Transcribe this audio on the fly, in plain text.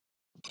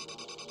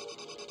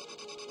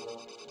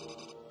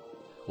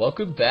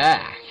Welcome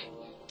back.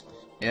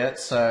 Yeah,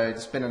 so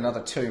it's been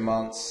another 2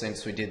 months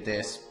since we did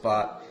this,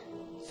 but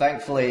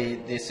thankfully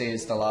this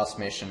is the last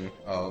mission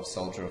of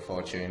Soldier of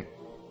Fortune.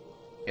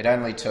 It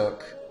only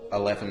took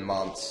 11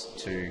 months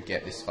to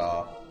get this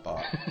far,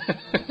 but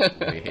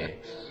we're here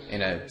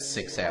in a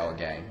 6-hour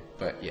game,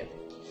 but yeah.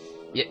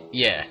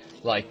 Yeah,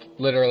 like,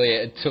 literally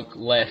it took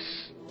less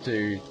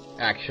to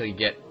actually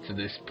get to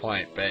this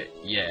point, but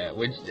yeah,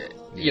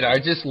 you know,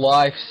 just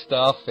life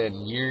stuff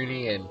and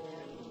uni and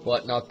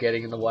whatnot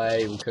getting in the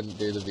way, we couldn't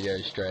do the video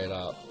straight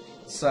up.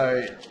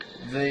 So,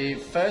 the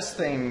first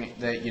thing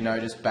that you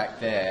notice back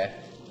there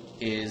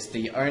is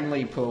the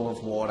only pool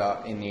of water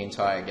in the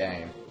entire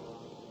game.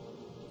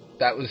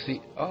 That was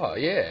the... oh,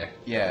 yeah.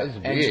 Yeah, that was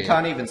and weird. you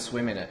can't even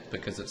swim in it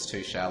because it's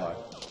too shallow.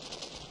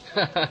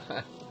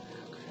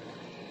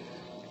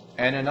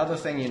 And another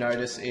thing you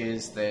notice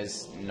is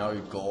there's no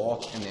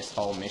gore in this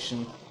whole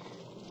mission.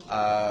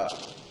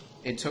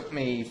 It took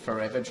me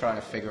forever trying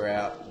to figure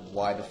out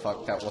why the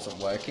fuck that wasn't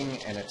working,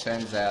 and it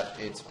turns out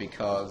it's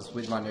because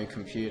with my new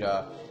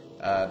computer,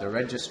 the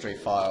registry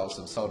files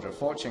of Soldier of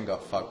Fortune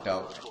got fucked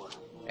up,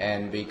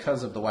 and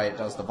because of the way it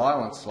does the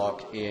violence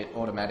lock, it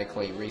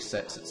automatically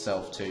resets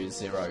itself to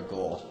 0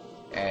 gore.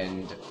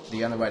 And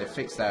the only way to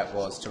fix that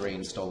was to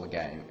reinstall the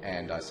game,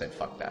 and I said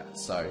fuck that.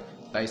 So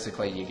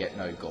basically you get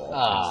no gore in this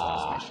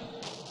last mission.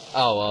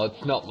 Oh well,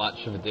 it's not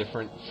much of a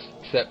difference,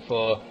 except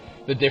for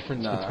the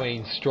difference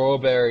between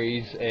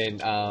strawberries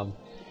and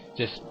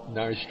just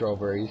no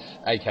strawberries,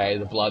 aka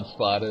the blood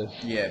splatters.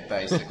 Yeah,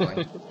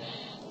 basically.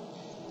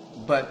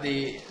 But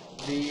the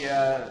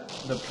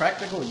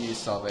practical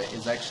use of it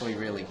is actually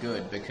really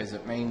good, because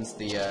it means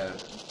the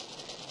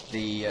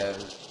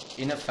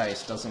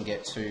interface doesn't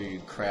get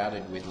too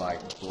crowded with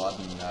like blood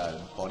and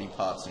body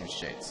parts and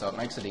shit, so it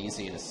makes it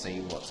easier to see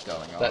what's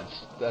going on.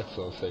 That's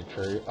also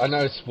true. I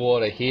noticed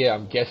water here.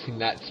 I'm guessing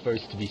that's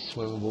supposed to be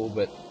swimmable,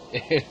 but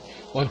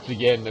once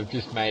again they've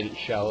just made it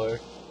shallow.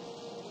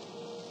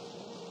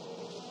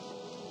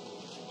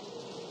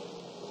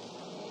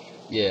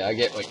 Yeah, I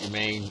get what you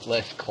mean.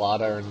 Less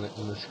clutter in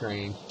the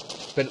screen,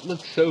 but it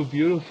looks so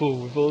beautiful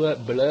with all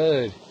that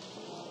blood.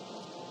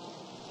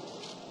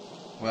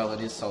 Well,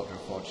 it is Soldier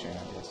of Fortune,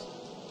 I guess.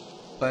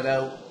 But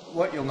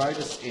what you'll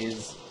notice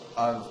is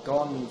I've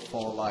gone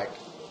for like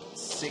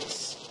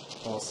 6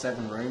 or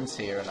 7 rooms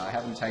here, and I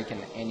haven't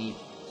taken any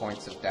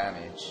points of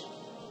damage,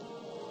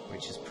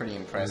 which is pretty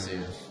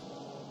impressive,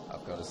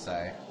 I've got to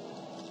say.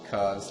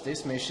 Because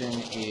this mission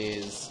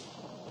is,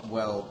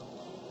 well,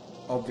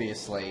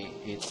 obviously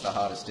it's the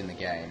hardest in the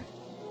game.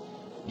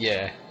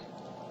 Yeah.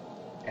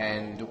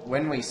 And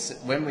when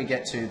we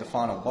get to the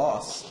final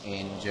boss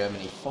in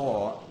Germany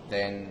 4,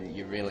 then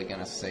you're really going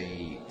to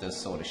see the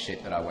sort of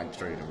shit that I went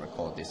through to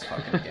record this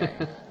fucking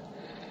game.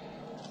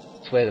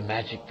 It's where the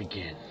magic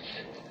begins.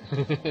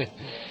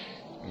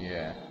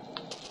 Yeah.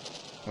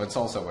 Well, it's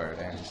also where it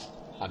ends.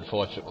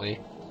 Unfortunately.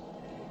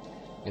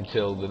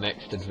 Until the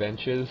next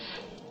adventures.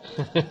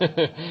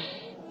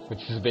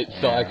 Which is a bit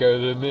psycho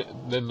than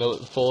the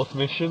 4th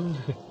mission.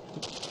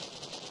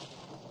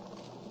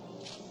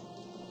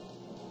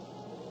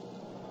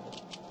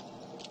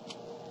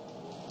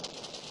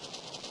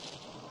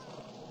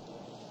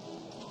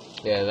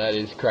 Yeah, that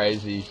is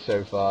crazy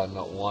so far,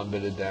 not one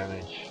bit of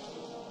damage.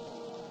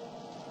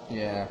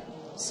 Yeah.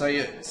 So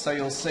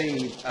you'll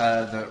see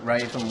that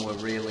Raven were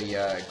really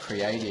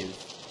creative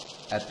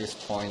at this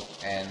point,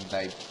 and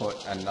they put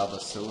another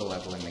sewer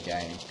level in the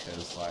game,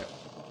 because like,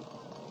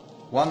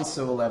 one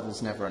sewer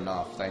level's never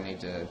enough, they need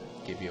to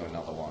give you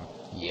another one.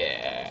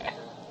 Yeah.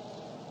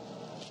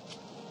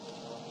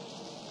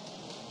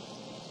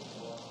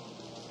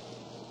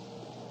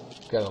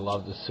 Gotta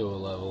love the sewer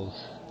levels.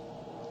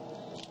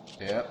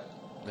 Yep.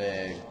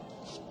 They're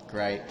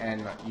great,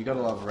 and you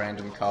gotta love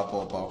random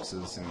cardboard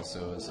boxes in the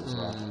sewers as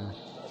well.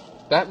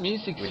 That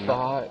music's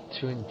far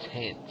too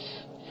intense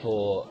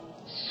for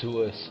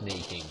sewer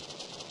sneaking.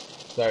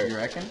 So, you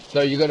reckon?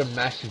 So you got a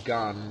massive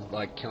gun,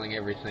 like killing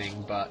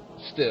everything, but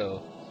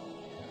still,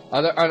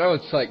 I know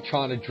it's like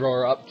trying to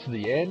draw up to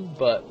the end,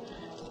 but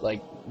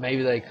like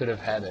maybe they could have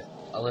had it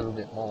a little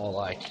bit more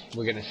like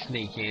we're gonna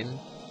sneak in.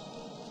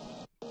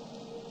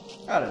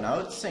 I don't know.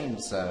 It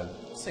seems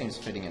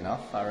fitting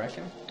enough, I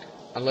reckon.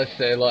 Unless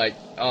they're like,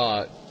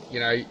 oh,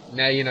 you know,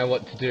 now you know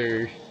what to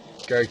do,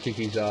 go kick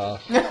his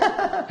ass.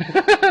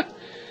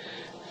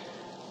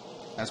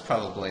 That's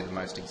probably the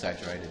most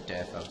exaggerated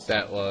death I've seen.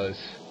 That was.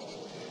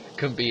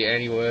 Couldn't be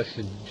any worse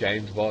than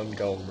James Bond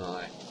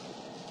Goldeneye.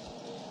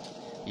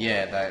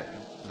 Yeah,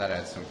 that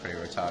had some pretty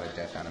retarded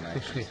death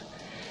animations.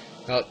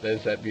 Oh,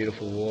 there's that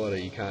beautiful water,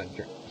 you can't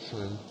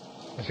swim.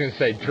 I was going to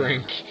say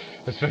drink.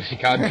 I suppose you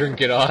can't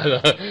drink it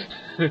either.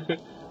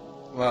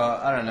 Well,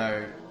 I don't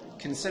know.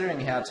 Considering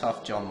how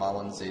tough John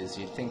Mullins is,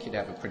 you'd think he'd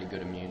have a pretty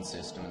good immune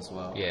system as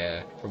well.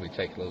 Yeah, probably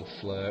take a little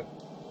slurp.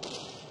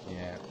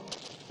 Yeah.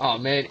 Oh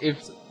man, if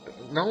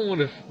no one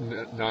would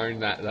have known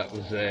that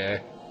was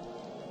there.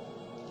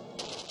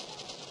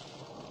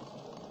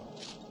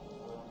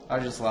 I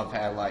just love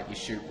how, like, you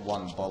shoot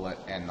one bullet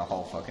and the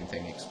whole fucking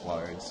thing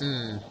explodes.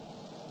 And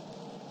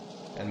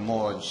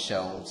more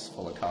shelves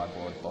full of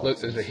cardboard boxes. Look,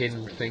 there's a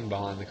hidden thing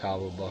behind the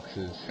cardboard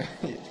boxes.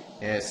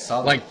 Yeah,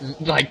 Southern.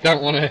 Like,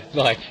 don't want to,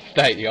 like,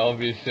 state the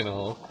obvious and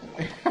all.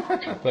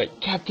 Like,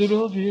 Captain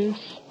Obvious.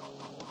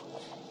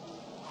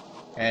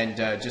 And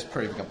just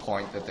proving a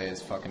point that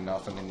there's fucking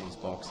nothing in these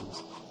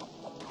boxes.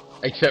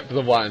 Except for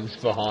the ones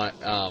behind,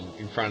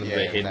 in front of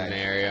the hidden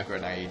area.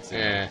 Grenades.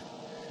 Yeah.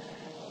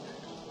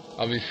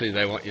 Obviously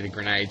they want you to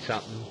grenade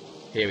something.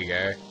 Here we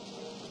go.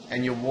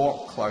 And you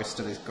walk close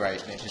to this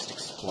grate and it just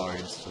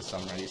explodes for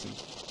some reason.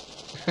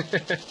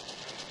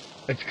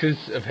 It's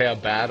because of how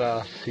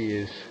badass he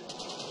is.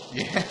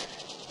 Yeah.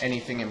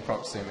 Anything in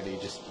proximity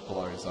just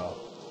blows up.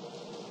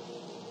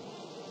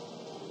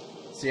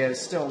 So yeah, there's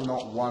still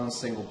not one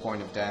single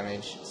point of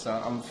damage, so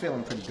I'm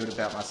feeling pretty good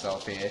about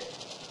myself here.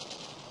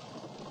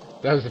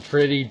 That was a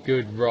pretty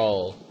good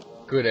roll.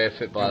 Good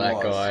effort by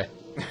that guy.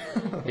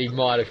 He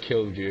might have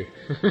killed you.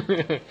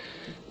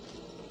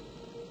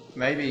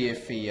 Maybe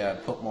if he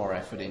put more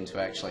effort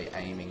into actually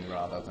aiming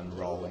rather than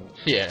rolling.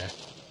 Yeah.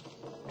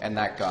 And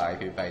that guy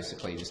who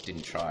basically just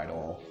didn't try at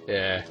all.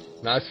 Yeah.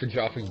 Nice for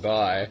dropping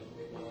by.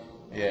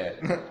 Yeah.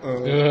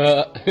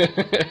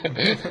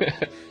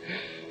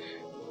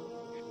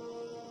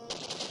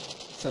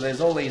 So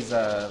there's all these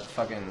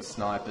fucking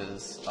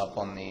snipers up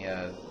on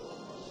the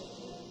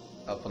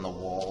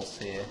walls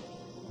here.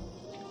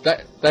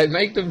 They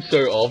make them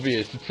so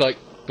obvious. It's like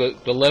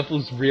the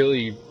level's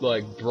really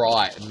like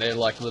bright and they're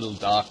like little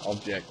dark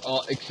objects.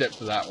 Oh, except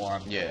for that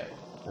one. Yeah.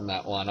 And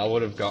that one, I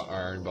would have got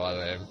owned by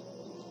them.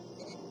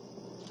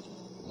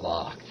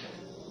 Locked.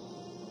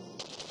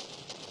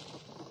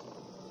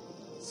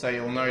 So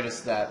you'll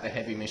notice that the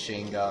heavy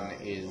machine gun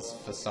is,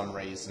 for some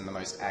reason, the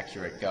most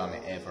accurate gun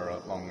ever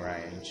at long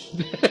range.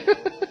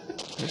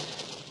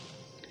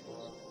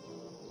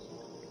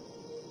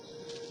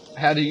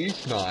 How do you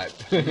snipe?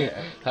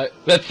 Yeah.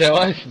 That's how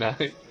I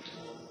snipe.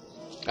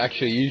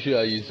 Actually, usually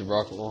I use the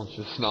rocket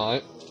launcher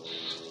snipe.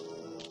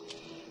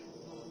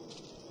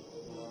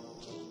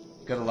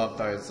 Gotta love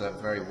those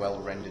very well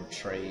rendered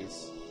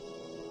trees.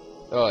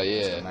 Oh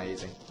It's yeah.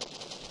 amazing.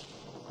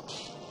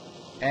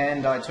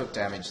 And I took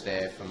damage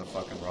there from the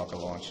fucking rocket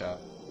launcher.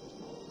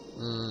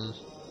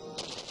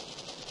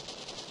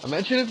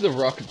 Imagine if the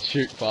rockets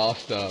shoot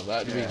faster.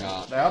 That'd be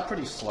nuts. They are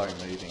pretty slow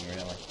moving,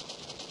 really.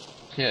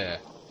 Yeah.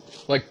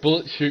 Like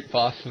bullets shoot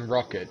faster than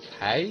rockets.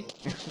 Hey?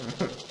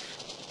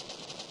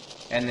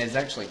 And there's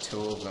actually 2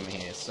 of them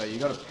here, so you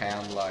gotta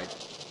pound like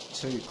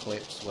 2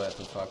 clips worth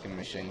of fucking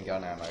machine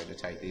gun ammo to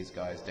take these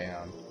guys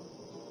down.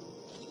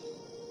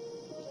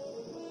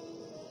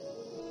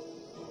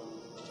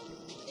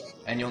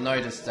 And you'll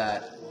notice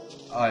that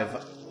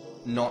I've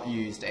not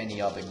used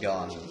any other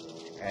gun,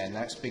 and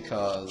that's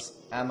because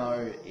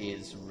ammo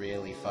is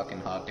really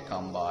fucking hard to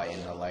come by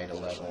in the later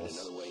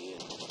levels.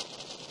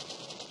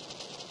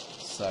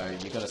 So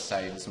you gotta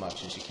save as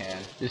much as you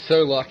can. You're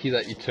so lucky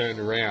that you turned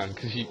around,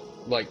 because you,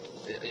 like,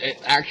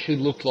 it actually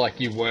looked like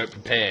you weren't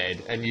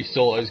prepared, and you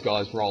saw those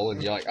guys roll,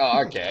 and you're like,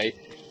 oh, okay.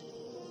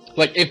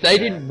 Like, if they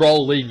didn't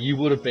roll in, you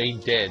would have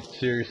been dead,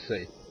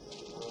 seriously.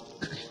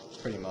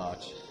 Pretty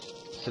much.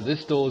 So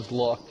this door's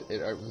locked,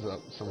 it opens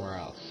up somewhere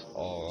else.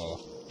 Or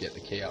get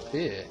the key up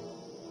here.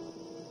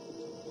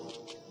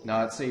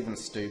 No, it's even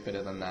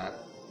stupider than that.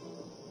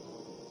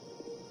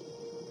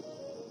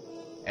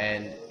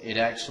 And it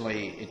takes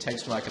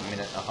me like a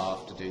minute and a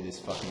half to do this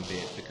fucking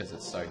bit because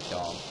it's so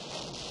dumb.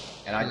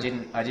 And I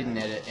didn't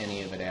edit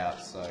any of it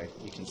out, so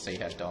you can see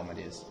how dumb it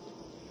is.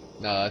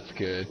 No, that's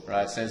good.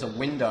 Right, so there's a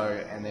window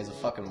and there's a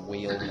fucking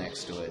wheel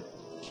next to it.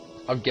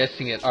 I'm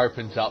guessing it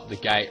opens up the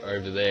gate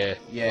over there,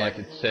 Yeah, like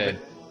it said.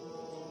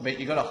 But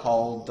you gotta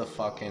hold the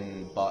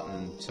fucking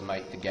button to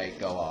make the gate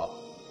go up.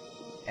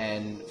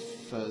 And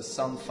for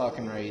some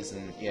fucking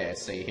reason, yeah,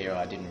 see here,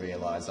 I didn't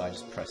realise, I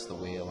just pressed the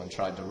wheel and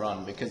tried to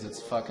run because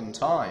it's fucking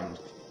timed.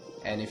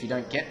 And if you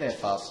don't get there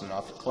fast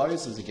enough, it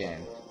closes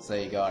again. So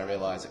there you go, I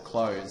realise it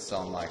closed, so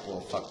I'm like,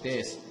 well, fuck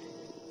this.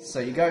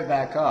 So you go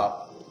back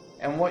up,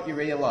 and what you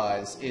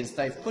realise is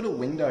they've put a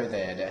window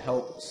there to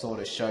help sort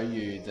of show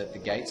you that the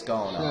gate's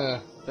going up. Yeah.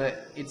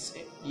 But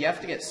you have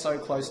to get so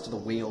close to the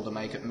wheel to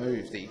make it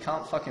move that you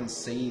can't fucking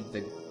see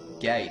the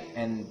gate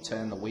and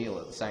turn the wheel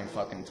at the same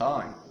fucking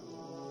time.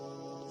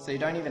 So you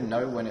don't even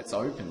know when it's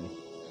open.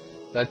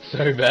 That's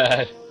so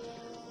bad.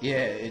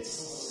 Yeah, it's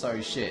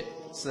so shit.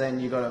 So then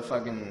you gotta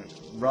fucking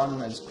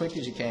run as quick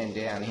as you can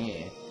down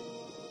here.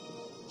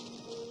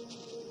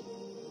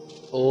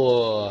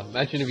 Oh,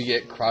 imagine if you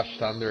get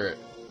crushed under it.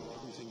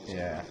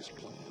 Yeah.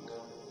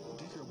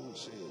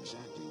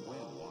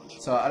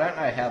 So I don't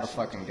know how the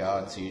fucking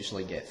guards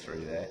usually get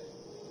through there.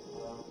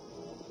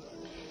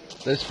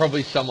 There's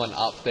probably someone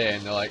up there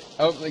and they're like,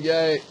 open the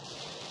gate.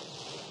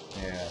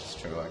 Yeah, that's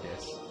true, I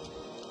guess.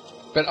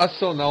 But I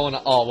saw no one.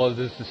 Oh, well,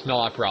 there's the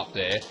sniper up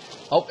there.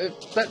 Oh,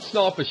 that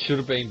sniper should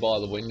have been by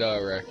the window,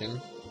 I reckon.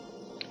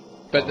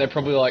 But they're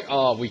probably like,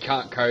 oh, we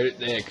can't code it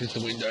there because the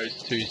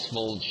window's too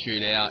small to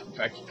shoot out. In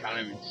fact, you can't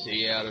even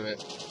see out of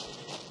it.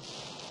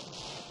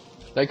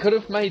 They could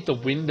have made the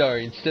window,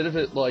 instead of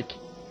it like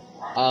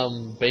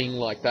being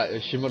like that,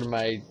 she would have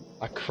made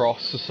a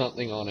cross or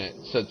something on it,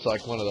 so it's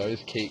like one of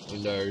those keep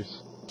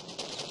windows.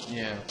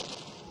 Yeah.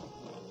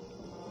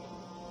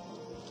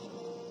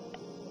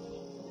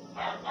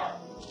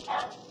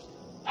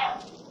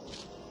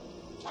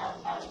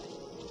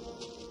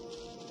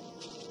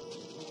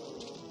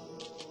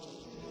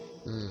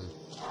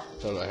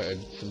 Thought I heard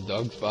some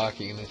dogs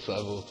barking in this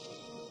level.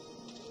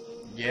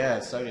 Yeah,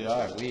 so did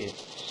I. Weird.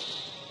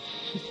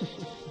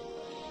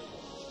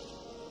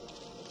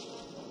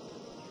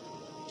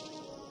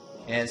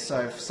 Yeah,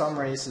 so for some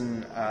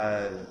reason,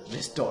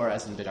 this door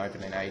hasn't been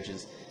open in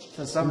ages.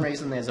 For some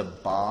reason, there's a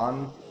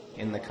barn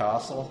in the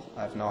castle.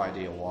 I have no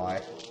idea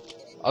why.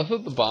 I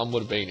thought the barn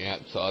would have been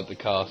outside the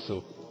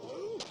castle.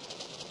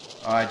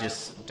 I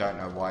just don't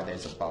know why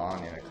there's a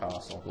barn in a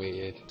castle.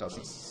 Weird.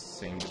 Doesn't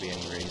seem to be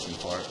any reason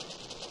for it.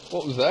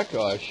 What was that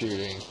guy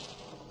shooting?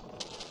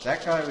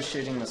 That guy was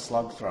shooting the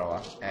slug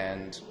thrower,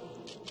 and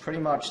pretty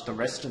much the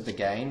rest of the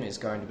game is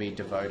going to be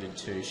devoted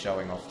to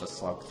showing off the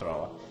slug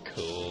thrower.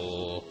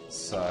 Cool.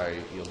 So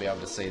you'll be able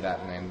to see that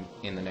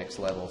in the next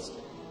levels.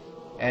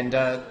 And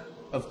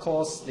of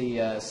course,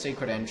 the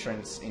secret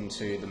entrance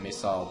into the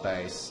missile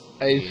base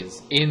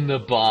is in the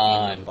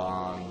barn. In the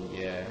barn,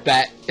 yeah.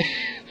 That.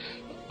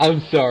 I'm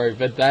sorry,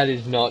 but that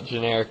is not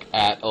generic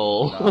at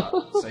all.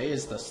 No. So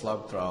here's the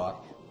slug thrower.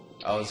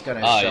 I was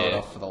going to show it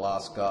off for the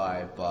last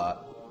guy,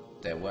 but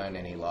there weren't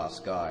any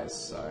last guys,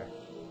 so...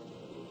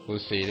 We'll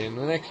see it in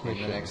the next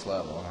mission. In the next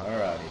level,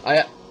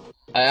 alrighty.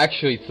 I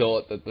actually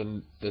thought that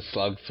the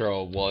slug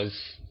thrower was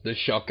the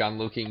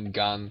shotgun-looking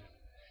gun.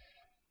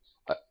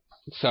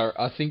 So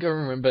I think I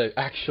remember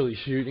actually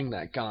shooting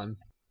that gun.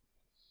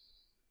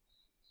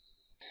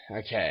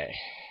 Okay.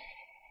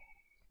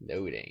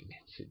 Loading.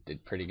 It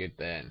did pretty good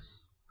then.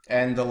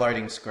 And the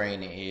loading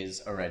screen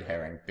is a red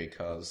herring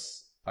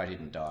because I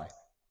didn't die.